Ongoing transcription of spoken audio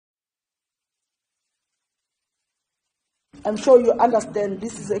I'm sure you understand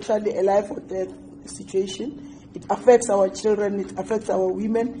this is actually a life or death situation. It affects our children, it affects our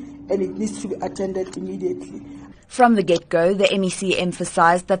women, and it needs to be attended immediately. From the get-go, the MEC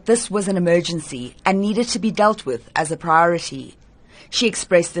emphasized that this was an emergency and needed to be dealt with as a priority. She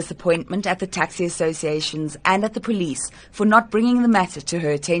expressed disappointment at the taxi associations and at the police for not bringing the matter to her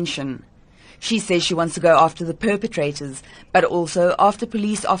attention. She says she wants to go after the perpetrators, but also after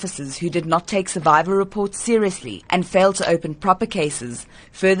police officers who did not take survivor reports seriously and failed to open proper cases,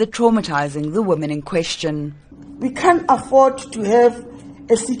 further traumatizing the women in question. We can't afford to have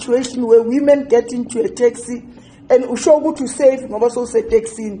a situation where women get into a taxi and ushogu to save ngoba say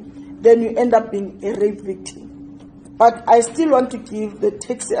taxi, then you end up being a rape victim. But I still want to give the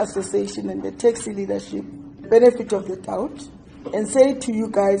taxi association and the taxi leadership benefit of the doubt and say to you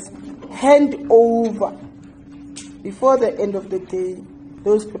guys, hand over before the end of the day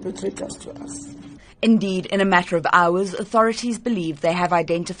those perpetrators to us. Indeed, in a matter of hours, authorities believe they have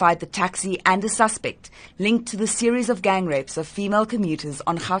identified the taxi and a suspect linked to the series of gang rapes of female commuters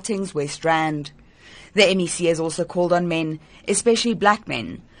on Gauteng's West Rand. The MEC has also called on men, especially black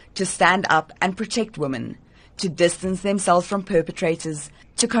men, to stand up and protect women, to distance themselves from perpetrators,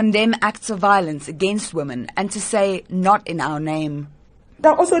 to condemn acts of violence against women, and to say, not in our name. I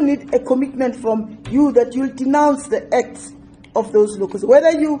also need a commitment from you that you'll denounce the acts of those locals,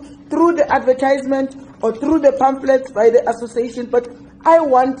 whether you through the advertisement or through the pamphlets by the association, but I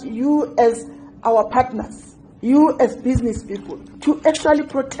want you as our partners, you as business people, to actually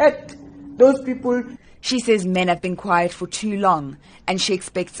protect those people. She says men have been quiet for too long, and she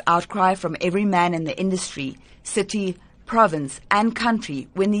expects outcry from every man in the industry, city, province and country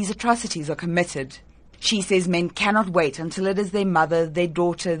when these atrocities are committed. She says men cannot wait until it is their mother, their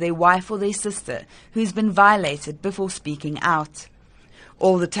daughter, their wife or their sister who's been violated before speaking out.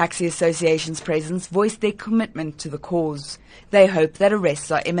 All the taxi associations present voiced their commitment to the cause. They hope that arrests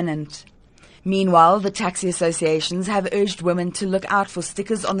are imminent. Meanwhile, the taxi associations have urged women to look out for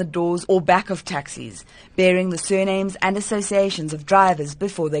stickers on the doors or back of taxis, bearing the surnames and associations of drivers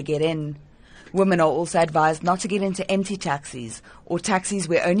before they get in. Women are also advised not to get into empty taxis or taxis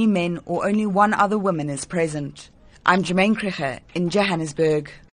where only men or only one other woman is present. I'm Jermaine Krige in Johannesburg.